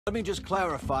Let me just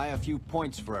clarify a few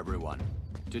points for everyone.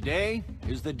 Today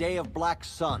is the day of Black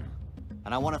Sun,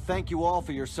 and I want to thank you all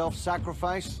for your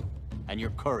self-sacrifice and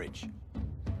your courage.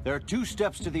 There are two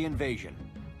steps to the invasion,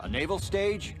 a naval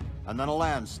stage and then a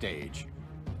land stage.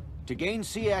 To gain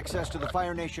sea access to the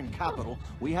Fire Nation capital,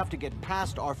 we have to get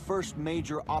past our first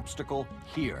major obstacle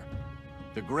here,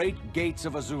 the Great Gates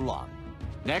of Azulon.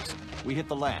 Next, we hit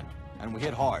the land, and we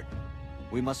hit hard.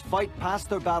 We must fight past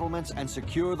their battlements and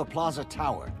secure the Plaza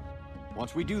Tower.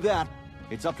 Once we do that,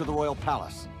 it's up to the Royal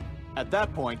Palace. At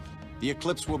that point, the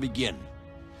eclipse will begin.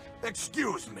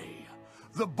 Excuse me.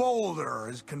 The boulder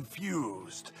is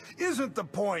confused. Isn't the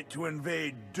point to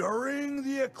invade during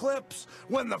the eclipse,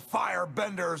 when the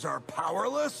firebenders are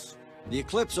powerless? The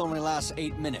eclipse only lasts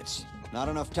 8 minutes. Not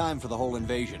enough time for the whole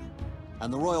invasion.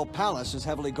 And the Royal Palace is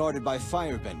heavily guarded by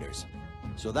firebenders.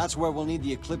 So that's where we'll need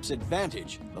the eclipse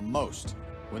advantage the most.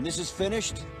 When this is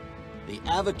finished, the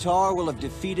Avatar will have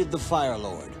defeated the Fire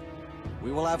Lord.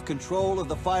 We will have control of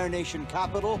the Fire Nation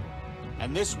capital,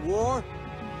 and this war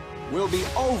will be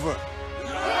over.